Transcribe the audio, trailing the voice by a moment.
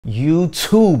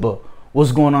YouTube,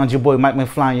 what's going on? It's your boy Mike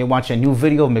McFly and you're watching a new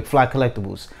video of McFly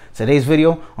Collectibles. Today's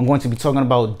video, I'm going to be talking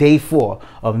about day 4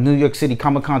 of New York City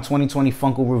Comic Con 2020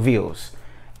 Funko reveals.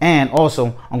 And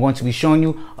also, I'm going to be showing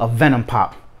you a Venom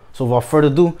pop. So without further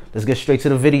ado, let's get straight to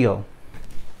the video.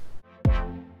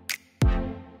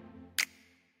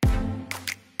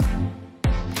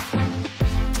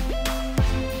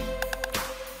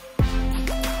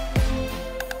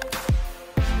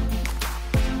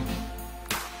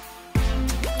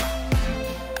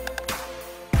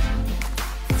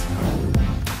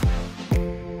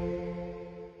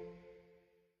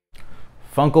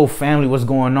 Funko family, what's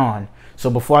going on? So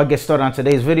before I get started on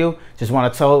today's video, just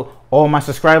want to tell all my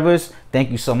subscribers,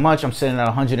 thank you so much. I'm sitting at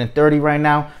 130 right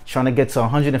now, trying to get to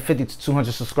 150 to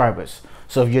 200 subscribers.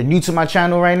 So if you're new to my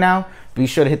channel right now, be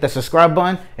sure to hit that subscribe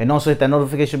button and also hit that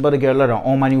notification bell to get alerted on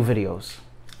all my new videos.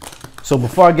 So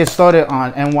before I get started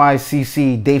on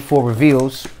NYCC day 4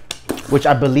 reveals, which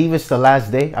I believe is the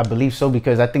last day, I believe so,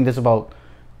 because I think there's about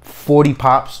 40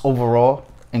 pops overall,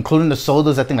 including the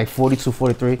sodas, I think like 42,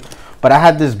 43. But I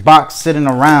had this box sitting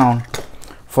around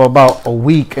for about a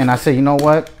week, and I said, you know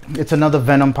what? It's another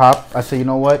Venom pop. I said, you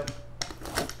know what?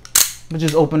 Let me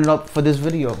just open it up for this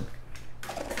video,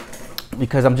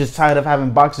 because I'm just tired of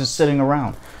having boxes sitting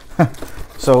around.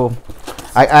 So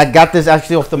I got this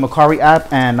actually off the Macari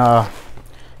app, and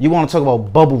you want to talk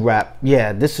about bubble wrap?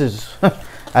 Yeah, this is,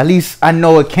 at least I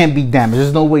know it can't be damaged.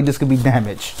 There's no way this could be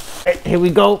damaged. Here we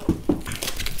go.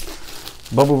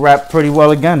 Bubble wrap pretty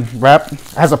well again. Wrap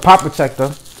has a pop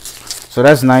protector, so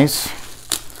that's nice.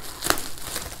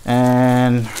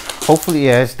 And hopefully,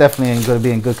 yeah, it's definitely going to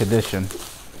be in good condition.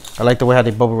 I like the way how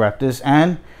they bubble wrap this.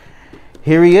 And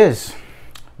here he is,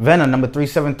 Venom number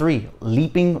 373,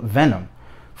 Leaping Venom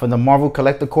from the Marvel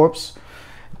Collector Corps.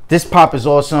 This pop is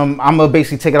awesome. I'm gonna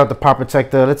basically take it out the pop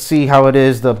protector. Let's see how it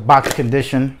is, the box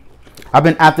condition. I've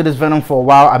been after this Venom for a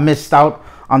while. I missed out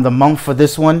on the month for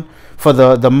this one. For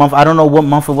the month, I don't know what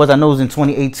month it was. I know it was in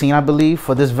 2018, I believe,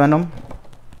 for this Venom.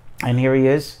 And here he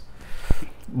is.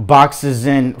 Box is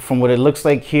in, from what it looks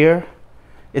like here,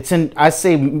 it's in, I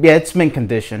say, yeah, it's mint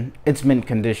condition. It's mint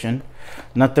condition.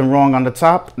 Nothing wrong on the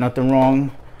top, nothing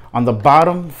wrong on the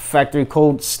bottom. Factory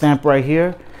code stamp right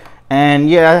here. And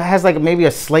yeah, it has like maybe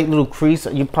a slight little crease.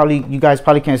 You guys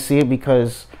probably can't see it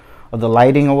because of the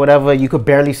lighting or whatever. You could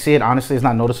barely see it. Honestly, it's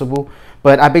not noticeable.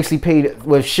 But I basically paid,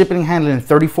 with shipping and handling,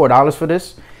 $34 for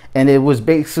this, and it was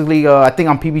basically I think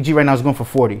on PBG right now it's going for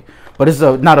 40. But it's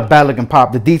not a bad looking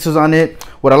pop. The details on it,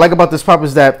 what I like about this pop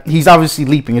is that he's obviously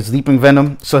leaping. It's Leaping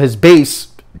Venom, so his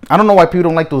base, I don't know why people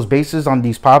don't like those bases on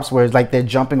these pops where it's like they're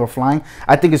jumping or flying.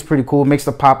 I think it's pretty cool. It makes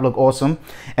the pop look awesome.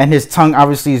 And his tongue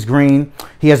obviously is green.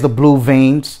 He has the blue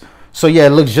veins. So yeah,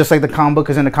 it looks just like the combo,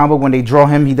 because in the combo when they draw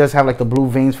him, he does have like the blue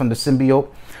veins from the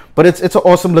symbiote. But it's an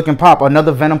awesome looking pop.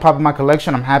 Another Venom pop in my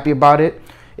collection. I'm happy about it.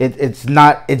 It's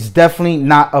definitely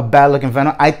not a bad looking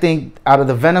Venom. I think out of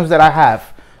the Venoms that I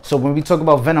have, so when we talk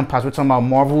about Venom pops, we're talking about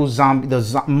Marvel Zombie,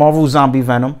 Marvel Zombie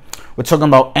Venom. We're talking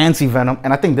about Anti-Venom,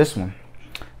 and I think this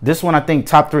one I think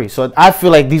top 3. So I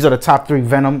feel like these are the top 3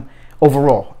 Venom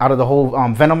overall out of the whole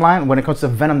Venom line. When it comes to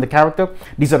Venom the character,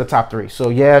 these are the top 3. So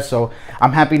yeah, so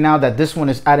I'm happy now that this one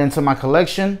is added into my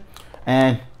collection,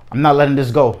 and I'm not letting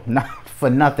this go. Not for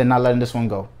nothing, not letting this one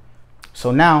go. So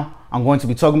now I'm going to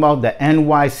be talking about the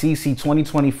NYCC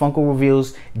 2020 Funko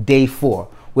reveals day 4,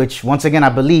 which once again I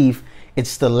believe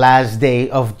it's the last day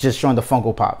of just showing the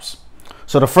Funko Pops.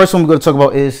 So the first one we're going to talk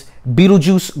about is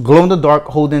Beetlejuice glow in the dark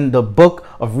holding the book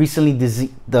of recently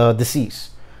deceased.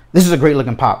 This is a great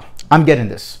looking pop. I'm getting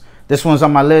this. This one's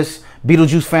on my list.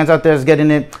 Beetlejuice fans out there is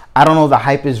getting it. I don't know if the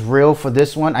hype is real for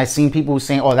this one. I've seen people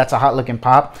saying, oh, that's a hot looking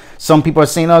pop. Some people are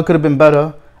saying, oh, it could have been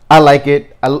better. I like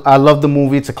it. I love the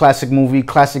movie. It's a classic movie,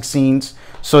 classic scenes.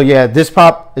 So yeah, this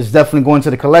pop is definitely going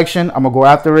to the collection. I'm gonna go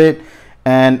after it,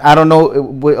 and I don't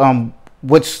know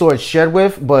which store it's shared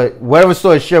with, but whatever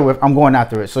store it's shared with, I'm going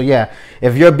after it. So yeah,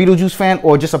 if you're a Beetlejuice fan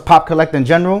or just a pop collector in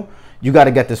general, you got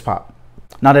to get this pop.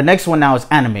 Now the next one now is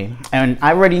anime, and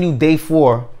I already knew day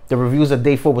 4, the reviews of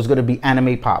day 4 was going to be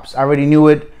anime pops. I already knew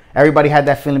it. Everybody had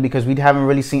that feeling because we haven't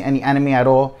really seen any anime at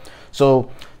all.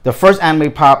 So the first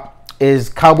anime pop is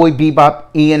Cowboy Bebop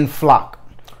Ian Flock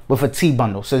with a T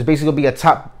bundle. So it's basically gonna be a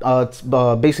top,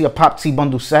 basically a pop T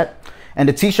bundle set, and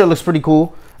the T-shirt looks pretty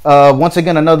cool. Once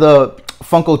again, another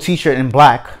Funko T-shirt in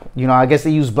black. You know, I guess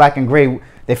they use black and gray,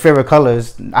 their favorite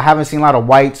colors. I haven't seen a lot of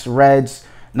whites, reds,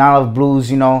 not a lot of blues.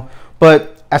 You know,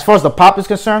 but as far as the pop is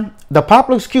concerned, the pop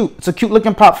looks cute. It's a cute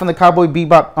looking pop from the Cowboy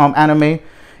Bebop anime.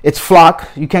 It's Flock.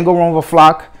 You can't go wrong with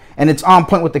Flock, and it's on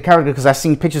point with the character because I've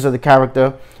seen pictures of the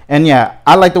character. And yeah,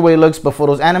 I like the way it looks, but for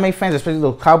those anime fans, especially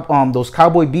those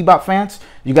Cowboy Bebop fans,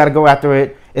 you got to go after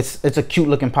it. It's a cute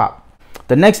looking pop.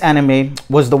 The next anime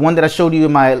was the one that I showed you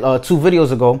in my 2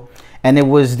 videos ago, and it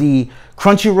was the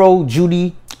Crunchyroll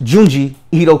Junji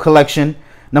Ito collection,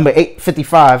 number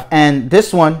 855. And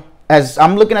this one, as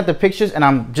I'm looking at the pictures and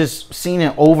I'm just seeing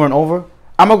it over and over,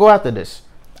 I'm gonna go after this.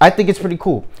 I think it's pretty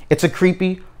cool. It's a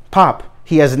creepy pop.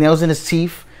 He has nails in his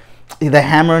teeth, the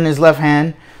hammer in his left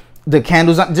hand, the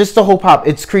candles, just the whole pop.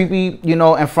 It's creepy, you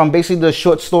know, and from basically the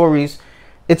short stories,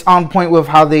 it's on point with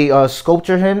how they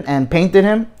sculptured him and painted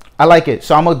him. I like it.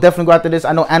 So I'm gonna definitely go after this.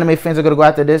 I know anime fans are gonna go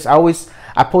after this.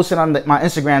 I posted on my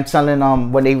Instagram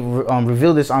telling when they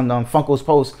revealed this on Funko's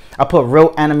post, I put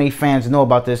real anime fans know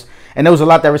about this, and there was a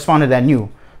lot that responded that knew.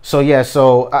 So yeah,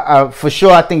 so for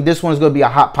sure I think this one's gonna be a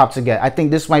hot pop to get. I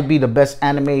think this might be the best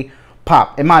anime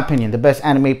pop, in my opinion, the best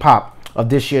anime pop of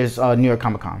this year's New York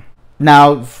Comic Con.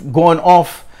 Now going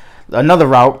off another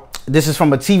route, this is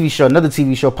from a TV show, another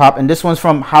TV show pop, and this one's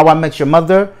from How I Met Your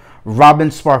Mother, Robin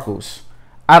Sparkles.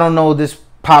 I don't know this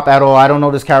pop at all. I don't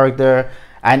know this character.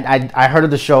 I heard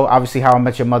of the show, obviously How I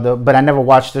Met Your Mother, but I never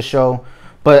watched the show.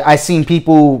 But I seen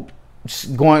people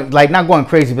going, like, not going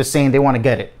crazy, but saying they want to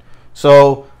get it.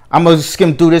 So I'm gonna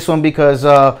skim through this one because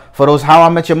for those How I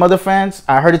Met Your Mother fans,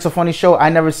 I heard it's a funny show. I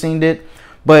never seen it,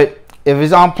 but if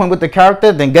it's on point with the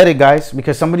character, then get it, guys,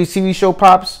 because some of these TV show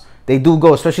pops, they do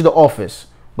go, especially The Office.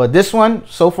 But this one,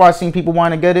 so far I've seen people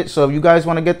want to get it. So if you guys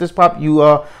want to get this pop, you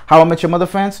How I Met Your Mother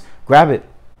fans, grab it.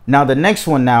 Now the next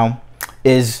one now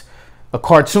is a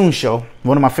cartoon show,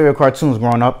 one of my favorite cartoons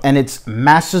growing up, and it's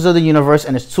Masters of the Universe,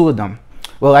 and it's 2 of them.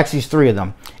 Well, actually it's 3 of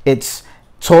them. It's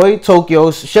Toy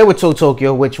Tokyo, shared with Toy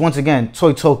Tokyo, which once again,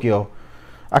 Toy Tokyo,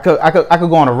 I could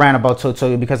go on a rant about Toy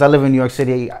Tokyo because I live in New York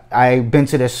City. I've been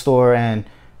to their store and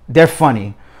they're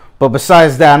funny. But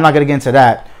besides that, I'm not gonna get into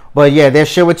that. But yeah, they're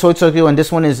shared with Toy Tokyo, and this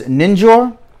one is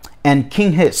Ninja and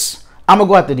King Hiss. I'm gonna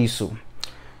go after these 2.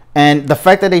 And the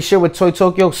fact that they share with Toy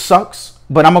Tokyo sucks,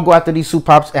 but I'm gonna go after these 2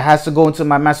 pops. It has to go into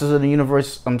my Masters of the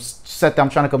Universe set that I'm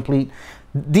trying to complete.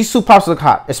 These 2 pops look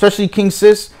hot, especially King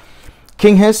Hiss.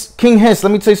 King Hiss,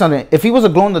 let me tell you something. If he was a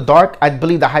glow in the dark, I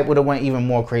believe the hype would have went even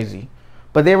more crazy.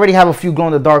 But they already have a few glow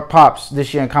in the dark pops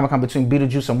this year in Comic Con between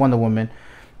Beetlejuice and Wonder Woman.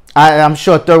 I'm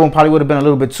sure a 3rd one probably would have been a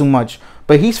little bit too much.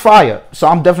 But he's fire. So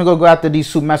I'm definitely going to go after these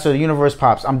 2 Masters of the Universe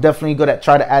pops. I'm definitely going to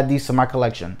try to add these to my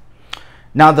collection.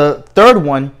 Now the 3rd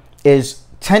one is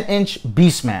 10-inch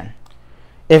Beastman.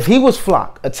 If he was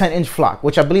Flock, a 10-inch Flock,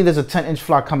 which I believe there's a 10-inch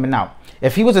Flock coming out.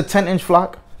 If he was a 10-inch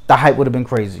Flock, the hype would have been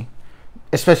crazy.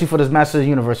 Especially for those Masters of the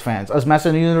Universe fans. Us Masters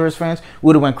of the Universe fans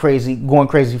would have went crazy, going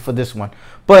crazy for this one.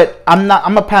 But I'm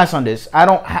gonna pass on this. I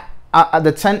don't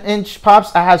the 10-inch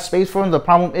pops, I have space for them. The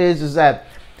problem is that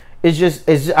I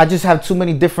just have too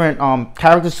many different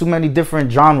characters, too many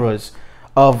different genres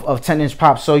of 10-inch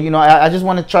pops. So, you know, I just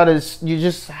want to try to, you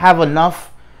just have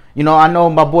enough. You know, I know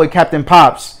my boy Captain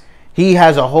Pops, he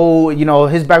has a whole, you know,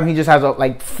 his background, he just has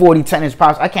like 40 10-inch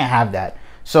pops. I can't have that.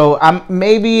 So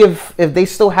maybe if they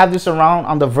still have this around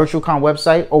on the VirtualCon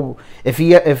website, or if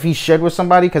he shared with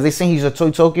somebody, because they say he's a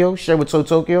Toy Tokyo, shared with Toy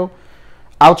Tokyo,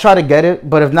 I'll try to get it.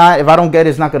 But if not, if I don't get it,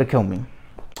 it's not gonna kill me.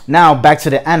 Now back to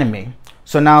the anime.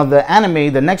 So now the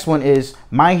anime, the next one is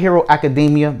My Hero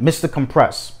Academia, Mr.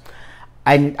 Compress.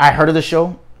 I heard of the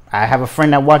show. I have a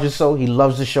friend that watches the show. He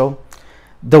loves the show.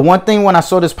 The one thing when I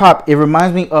saw this pop, it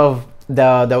reminds me of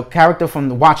the character from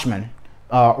The Watchmen,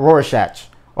 Rorschach.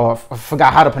 Or I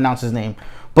forgot how to pronounce his name,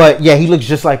 but yeah, he looks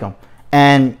just like him.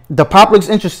 And the pop looks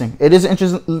interesting. It is an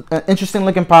interesting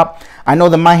looking pop. I know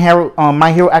the My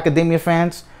Hero Academia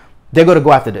fans, they're gonna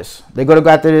go after this. They're gonna go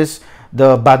after this.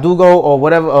 The Badugo or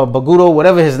whatever, Bagudo,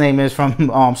 whatever his name is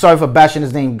from. Sorry for bashing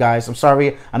his name, guys. I'm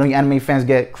sorry. I know you anime fans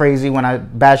get crazy when I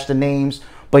bash the names,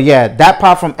 but yeah, that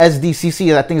pop from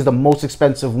SDCC, I think, is the most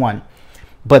expensive one.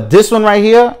 But this one right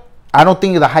here, I don't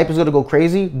think the hype is going to go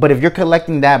crazy, but if you're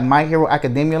collecting that My Hero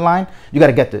Academia line, you got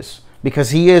to get this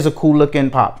because he is a cool looking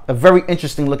pop, a very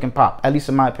interesting looking pop, at least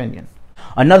in my opinion.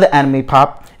 Another anime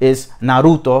pop is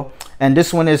Naruto, and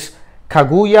this one is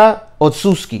Kaguya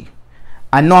Otsutsuki.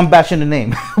 I know I'm bashing the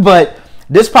name, but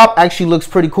this pop actually looks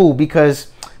pretty cool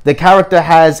because the character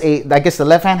has I guess the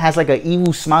left hand has like an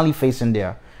evil smiley face in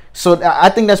there. So I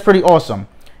think that's pretty awesome.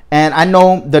 And I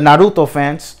know the Naruto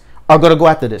fans are going to go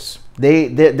after this.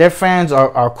 Their fans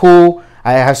are cool.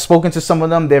 I have spoken to some of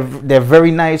them. They're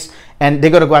very nice, and they're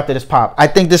gonna go after this pop. I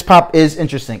think this pop is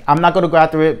interesting. I'm not gonna go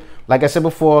after it. Like I said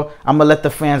before, I'm gonna let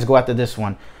the fans go after this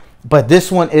one. But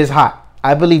this one is hot.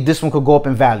 I believe this one could go up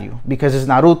in value because it's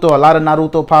Naruto. A lot of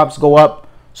Naruto pops go up,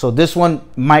 so this one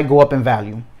might go up in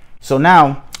value. So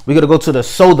now we're gonna go to the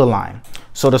soda line.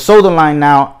 So the soda line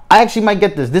now, I actually might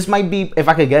get this. This might be, if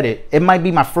I could get it, it might be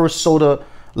my first soda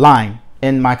line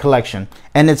in my collection.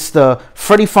 And it's the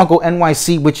Freddie Funko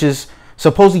NYC, which is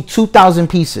supposedly 2,000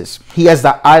 pieces. He has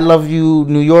the I Love You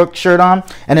New York shirt on,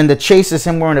 and then the chase is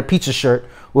him wearing a pizza shirt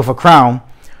with a crown.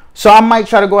 So I might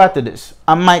try to go after this.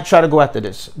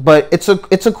 But it's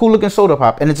a cool looking soda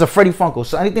pop, and it's a Freddie Funko.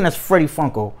 So anything that's Freddie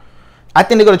Funko, I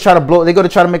think they're gonna try to blow. They're gonna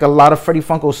try to make a lot of Freddie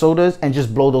Funko sodas and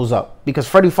just blow those up, because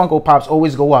Freddie Funko pops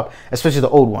always go up, especially the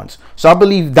old ones. So I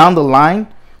believe down the line,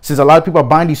 since a lot of people are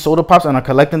buying these soda pops and are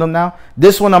collecting them now,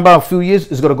 this one in about a few years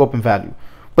is gonna go up in value.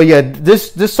 But yeah,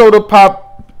 this soda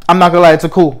pop, I'm not gonna lie,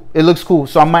 it looks cool.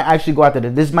 So I might actually go after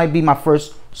it. This might be my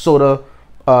first soda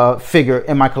figure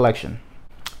in my collection.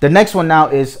 The next one now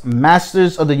is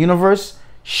Masters of the Universe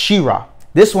She-Ra.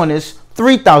 This one is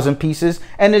 3,000 pieces,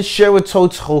 and it's shared with Toy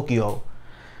Tokyo.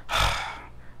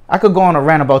 I could go on a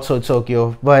rant about Toy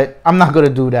Tokyo, but I'm not gonna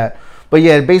do that. But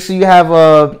yeah, basically you have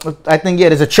I think, yeah,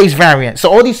 there's a chase variant.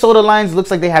 So all these soda lines looks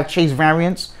like they have chase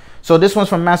variants. So this one's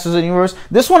from Masters of the Universe.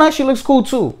 This one actually looks cool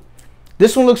too.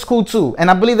 And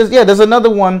I believe there's another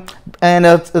one, and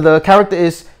the character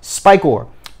is Spike-Or.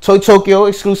 Toy Tokyo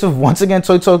exclusive, once again,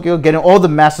 Toy Tokyo, getting all the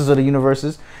Masters of the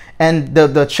Universes. And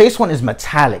the chase one is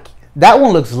metallic. That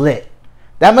one looks lit.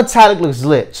 That metallic looks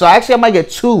lit. So actually I might get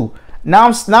two.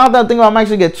 Now that I'm thinking about it, I might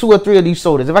actually get 2 or 3 of these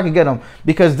sodas if I could get them.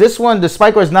 Because this one, the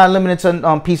Spike-Or is not limited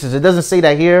to pieces. It doesn't say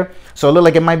that here. So it looks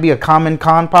like it might be a common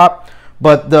con pop.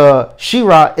 But the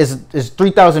She-Ra is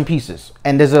 3,000 pieces.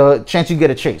 And there's a chance you get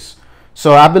a chase.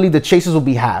 So I believe the chases will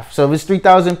be half. So if it's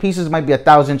 3,000 pieces, it might be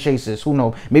 1,000 chases. Who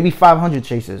knows? Maybe 500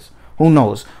 chases. Who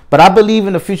knows? But I believe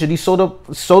in the future, these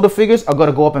soda figures are going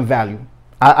to go up in value.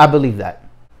 I believe that.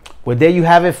 Well, there you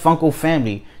have it, Funko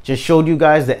family. Just showed you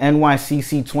guys the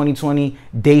NYCC 2020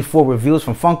 Day 4 reveals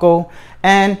from Funko.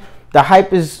 And the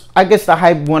hype is, I guess the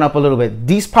hype went up a little bit.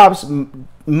 These pops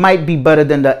might be better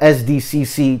than the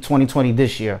SDCC 2020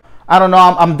 this year. I don't know.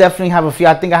 I'm definitely have a few.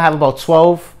 I think I have about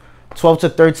 12 to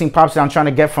 13 pops that I'm trying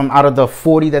to get from out of the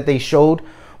 40 that they showed.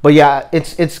 But yeah,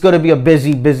 it's going to be a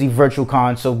busy virtual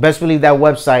con. So best believe that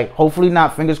website, hopefully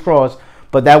not, fingers crossed,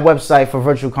 but that website for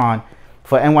virtual con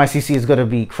for NYCC is going to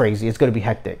be crazy. It's going to be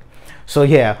hectic. So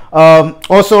yeah,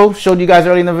 also showed you guys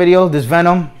earlier in the video, this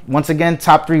Venom, once again,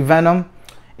 top 3 Venom.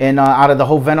 And out of the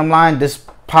whole Venom line, this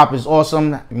pop is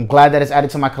awesome. I'm glad that it's added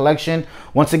to my collection.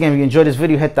 Once again, if you enjoyed this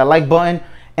video, hit that like button.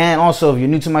 And also, if you're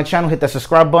new to my channel, hit that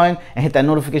subscribe button and hit that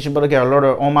notification bell to get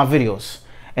alerted on my videos.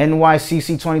 NYCC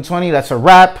 2020, that's a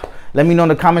wrap. Let me know in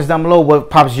the comments down below what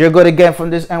pops you're going to get from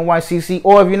this NYCC.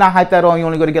 Or if you're not hyped at all, you're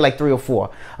only going to get like 3 or 4.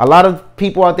 A lot of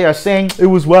people out there are saying it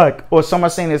was whack. Or some are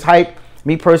saying it's hype.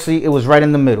 Me personally, it was right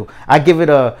in the middle. I give it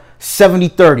a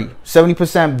 70-30.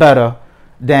 70% better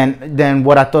than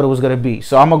what I thought it was going to be.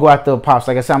 So I'm going to go after pops.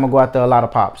 Like I said, I'm going to go after a lot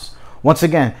of pops. Once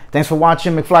again, thanks for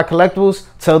watching McFly Collectibles.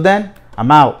 Till then,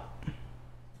 I'm out.